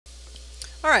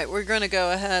Alright, we're going to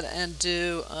go ahead and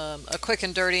do a quick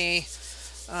and dirty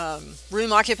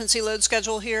room occupancy load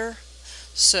schedule here.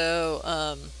 So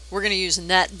we're going to use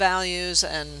net values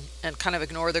and kind of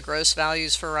ignore the gross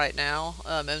values for right now,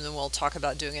 and then we'll talk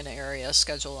about doing an area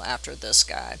schedule after this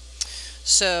guy.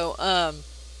 So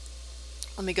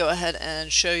let me go ahead and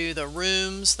show you the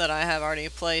rooms that I have already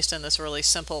placed in this really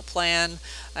simple plan.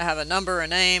 I have a number, a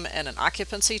name, and an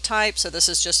occupancy type. So this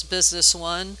is just business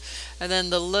one. And then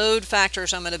the load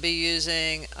factors I'm going to be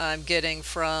using, I'm getting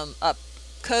from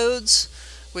Upcodes,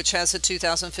 which has a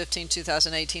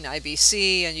 2015-2018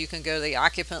 IBC, and you can go to the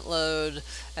occupant load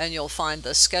and you'll find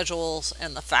the schedules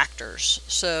and the factors.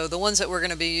 So the ones that we're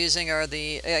going to be using are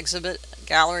the exhibit,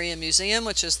 gallery, and museum,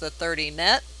 which is the 30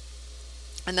 net.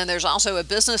 And then there's also a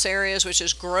business areas, which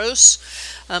is gross,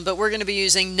 but we're going to be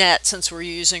using net since we're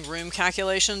using room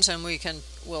calculations, and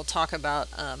we'll talk about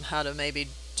how to maybe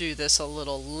do this a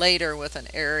little later with an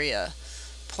area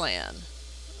plan.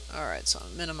 All right, so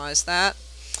I'll minimize that.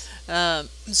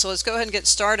 So let's go ahead and get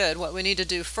started. What we need to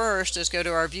do first is go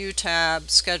to our View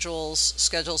tab,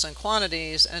 Schedules and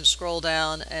Quantities, and scroll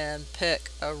down and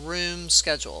pick a room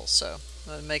schedule. So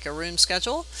I'm going to make a room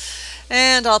schedule,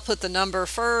 and I'll put the number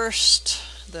first,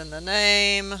 then the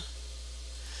name,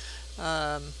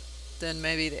 then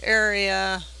maybe the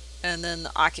area, and then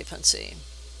the occupancy,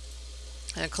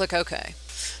 and click OK.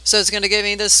 So it's going to give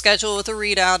me this schedule with a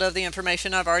readout of the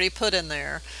information I've already put in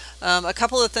there. A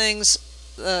couple of things.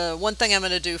 One thing I'm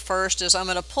going to do first is I'm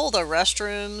going to pull the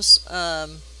restrooms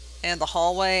and the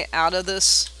hallway out of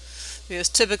this, because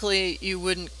typically you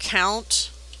wouldn't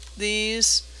count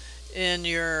these in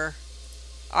your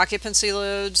occupancy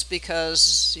loads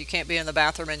because you can't be in the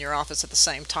bathroom and your office at the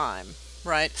same time,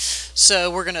 right? So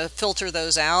we're going to filter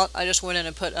those out. I just went in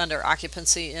and put under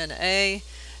occupancy NA,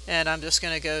 and I'm just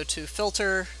going to go to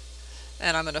filter,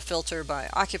 and I'm going to filter by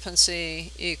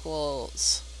occupancy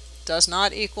equals does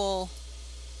not equal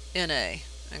NA,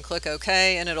 and click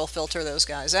OK, and it'll filter those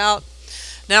guys out.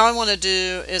 Now I want to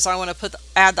do is I want to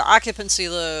add the occupancy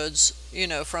loads,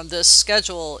 from this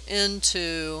schedule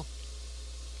into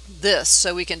this,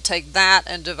 so we can take that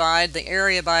and divide the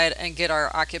area by it and get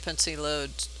our occupancy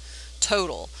load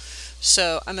total.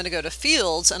 So I'm going to go to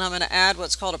fields, and I'm going to add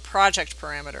what's called a project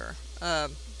parameter.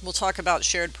 We'll talk about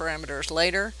shared parameters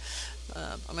later.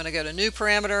 I'm going to go to new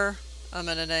parameter. I'm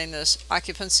going to name this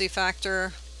occupancy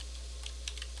factor.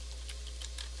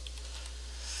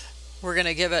 We're going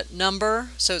to give it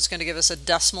number, so it's going to give us a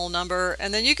decimal number,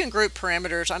 and then you can group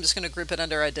parameters. I'm just going to group it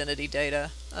under identity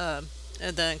data, and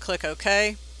then click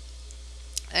OK,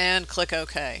 and click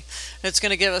OK. It's going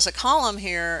to give us a column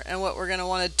here, and what we're going to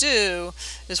want to do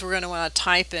is we're going to want to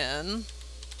type in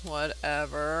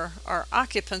whatever our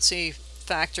occupancy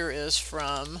factor is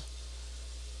from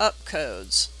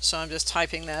Upcodes. So I'm just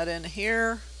typing that in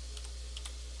here.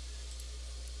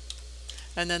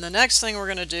 And then the next thing we're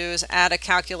going to do is add a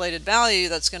calculated value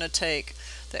that's going to take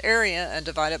the area and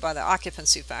divide it by the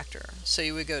occupancy factor. So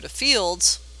you would go to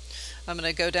fields. I'm going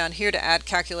to go down here to add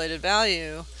calculated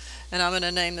value, and I'm going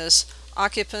to name this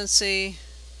occupancy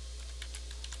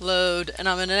load, and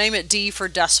I'm going to name it D for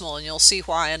decimal, and you'll see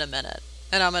why in a minute.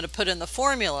 And I'm going to put in the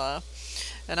formula,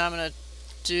 and I'm going to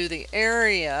do the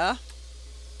area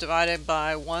divided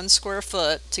by 1 square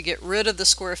foot to get rid of the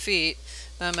square feet.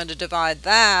 And I'm going to divide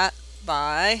that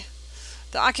by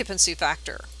the occupancy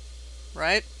factor,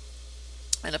 right?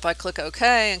 And if I click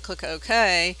OK and click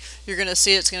OK, you're going to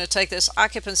see it's going to take this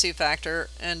occupancy factor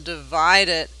and divide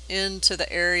it into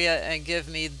the area and give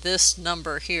me this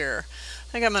number here.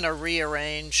 I think I'm going to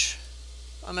rearrange.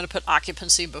 I'm going to put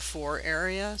occupancy before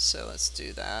area, so let's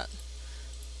do that.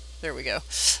 There we go.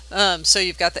 So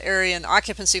you've got the area and the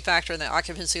occupancy factor and the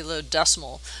occupancy load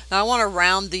decimal. Now I want to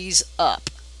round these up.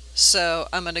 So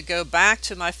I'm going to go back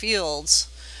to my fields.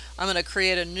 I'm going to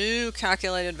create a new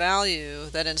calculated value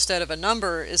that instead of a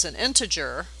number is an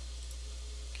integer.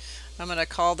 I'm going to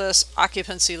call this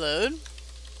occupancy load.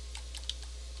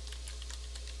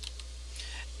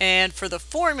 And for the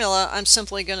formula, I'm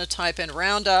simply going to type in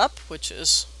round up, which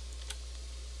is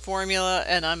formula,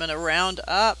 and I'm going to round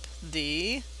up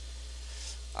the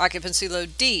occupancy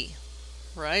load D,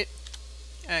 right?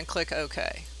 And click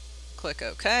OK. Click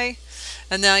OK,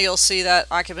 and now you'll see that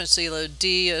occupancy load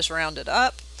D is rounded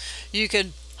up. You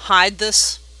could hide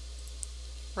this,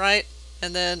 right,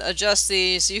 and then adjust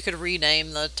these. You could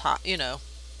rename the top,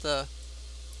 the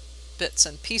bits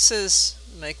and pieces,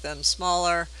 make them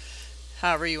smaller,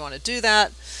 however you want to do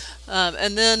that.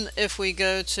 And then if we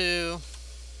go to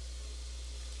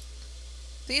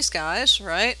these guys,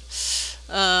 right,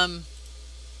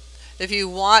 if you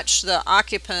watch the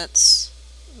occupants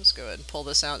let's go ahead and pull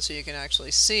this out so you can actually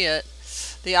see it.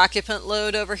 The occupant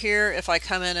load over here, if I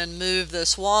come in and move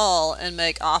this wall and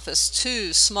make office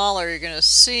 2 smaller, you're going to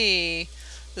see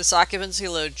this occupancy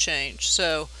load change.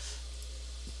 So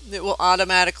it will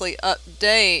automatically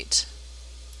update,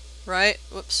 right?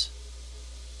 Whoops.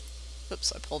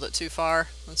 Oops, I pulled it too far.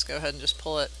 Let's go ahead and just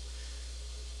pull it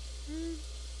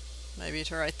maybe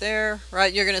to right there.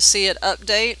 Right, you're going to see it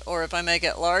update, or if I make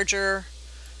it larger,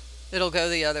 it'll go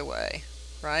the other way,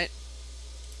 right?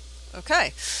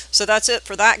 Okay, so that's it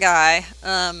for that guy.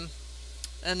 And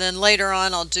then later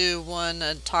on I'll do one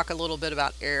and talk a little bit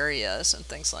about areas and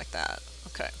things like that.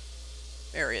 Okay,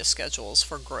 area schedules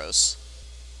for gross.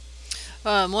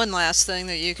 One last thing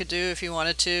that you could do if you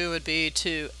wanted to would be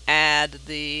to add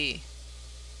the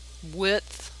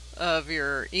width of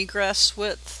your egress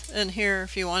width in here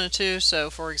if you wanted to. So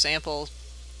for example,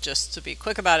 just to be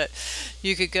quick about it,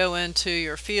 you could go into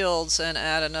your fields and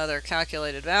add another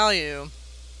calculated value.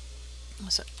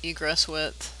 What's that? Egress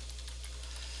width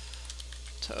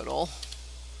total,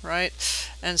 right?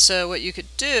 And so what you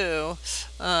could do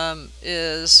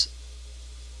is,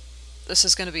 this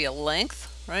is going to be a length,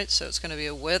 right? So it's going to be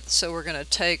a width. So we're going to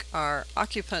take our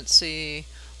occupancy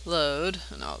load,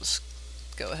 and I'll just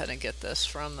go ahead and get this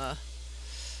from the,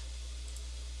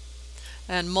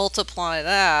 and multiply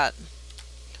that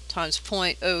times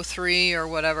 0.03 or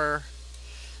whatever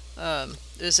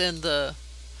is in the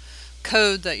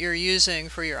code that you're using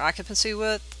for your occupancy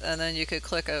width, and then you could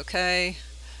click OK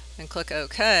and click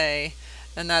OK,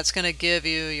 and that's going to give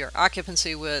you your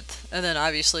occupancy width. And then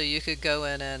obviously you could go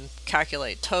in and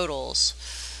calculate totals.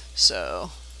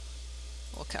 So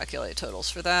we'll calculate totals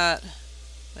for that.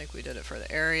 I think we did it for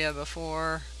the area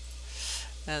before,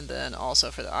 and then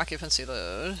also for the occupancy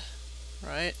load,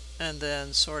 right? And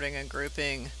then sorting and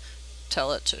grouping,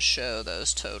 tell it to show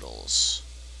those totals,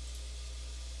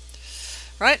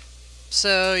 right?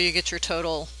 So you get your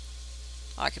total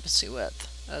occupancy width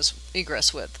as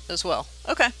egress width as well.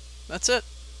 Okay, that's it.